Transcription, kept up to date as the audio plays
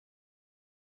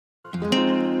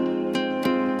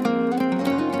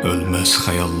Ölməz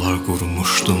xəyallar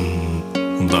qurmuşdum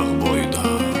dağ boyda.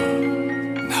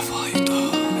 Nə fayda,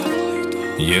 nə fayda.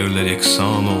 Yerlər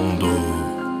eksan oldu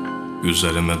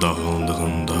üzərimə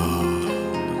dağıldığında.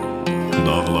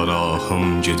 Dağlara ahım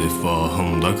gedib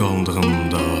vahımda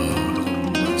qaldığımda.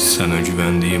 Sənə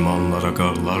güvəndiyim anlara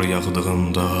qarlar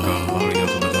yağdığında.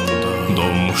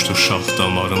 Donmuşdu şax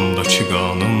damarımdakı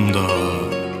qanımda.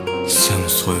 Sən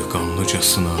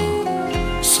soyuqqanlıcasına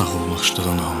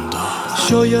sağollaşdığın anda.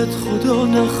 شاید خدا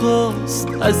نخواست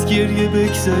از گریه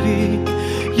بگذری،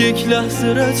 یک لحظه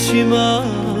رد شیم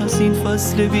از این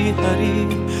فصل بی حریم.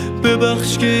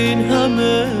 ببخش که این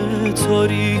همه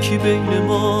تاریکی بین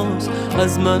ماست،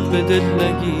 از من به دل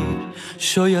نگیر.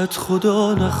 شاید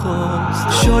خدا نخواست،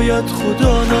 شاید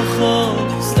خدا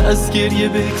نخواست از گریه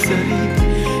بگذری،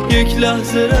 یک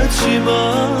لحظه رد شیم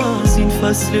از این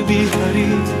فصل بی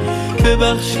حریم.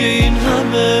 ببخش که این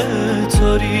همه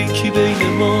تاریکی بین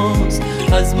ماست،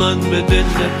 از من به دل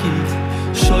نگیر.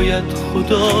 شاید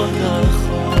خدا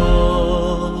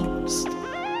نخواست.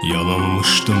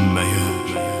 Yalanmışdım məyər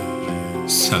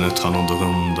səni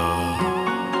tanıdığımda.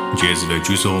 Gec və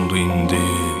güz oldu indi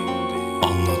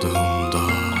anladığımda.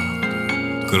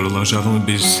 Qırılacağımı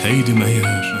bilsəydim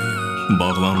əgər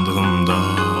bağlandığımda.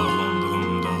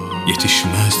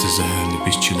 Yetişməzdi zəhərli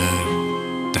bitkilər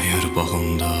dəyər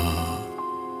bağımda.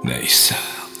 Neysə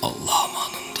Allah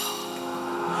amanında.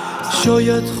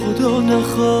 شاید خدا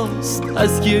نخواست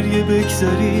از گریه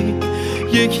بگذری،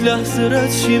 یک لحظه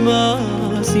رد شیم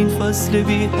از این فصل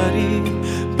بی حریم.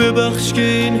 ببخش که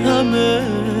این همه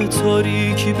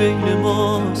تاریکی بین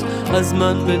ماست، از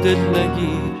من به دل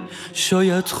نگیر.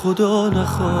 شاید خدا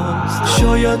نخواست،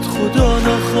 شاید خدا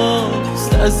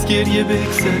نخواست از گریه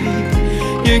بگذری،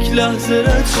 یک لحظه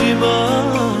رد شیم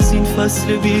از این فصل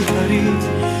بی حریم.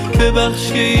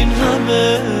 ببخش که این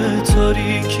همه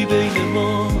تاریکی بین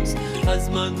ماست، از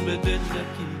من به دل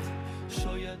نگیر.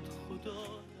 شاید خدا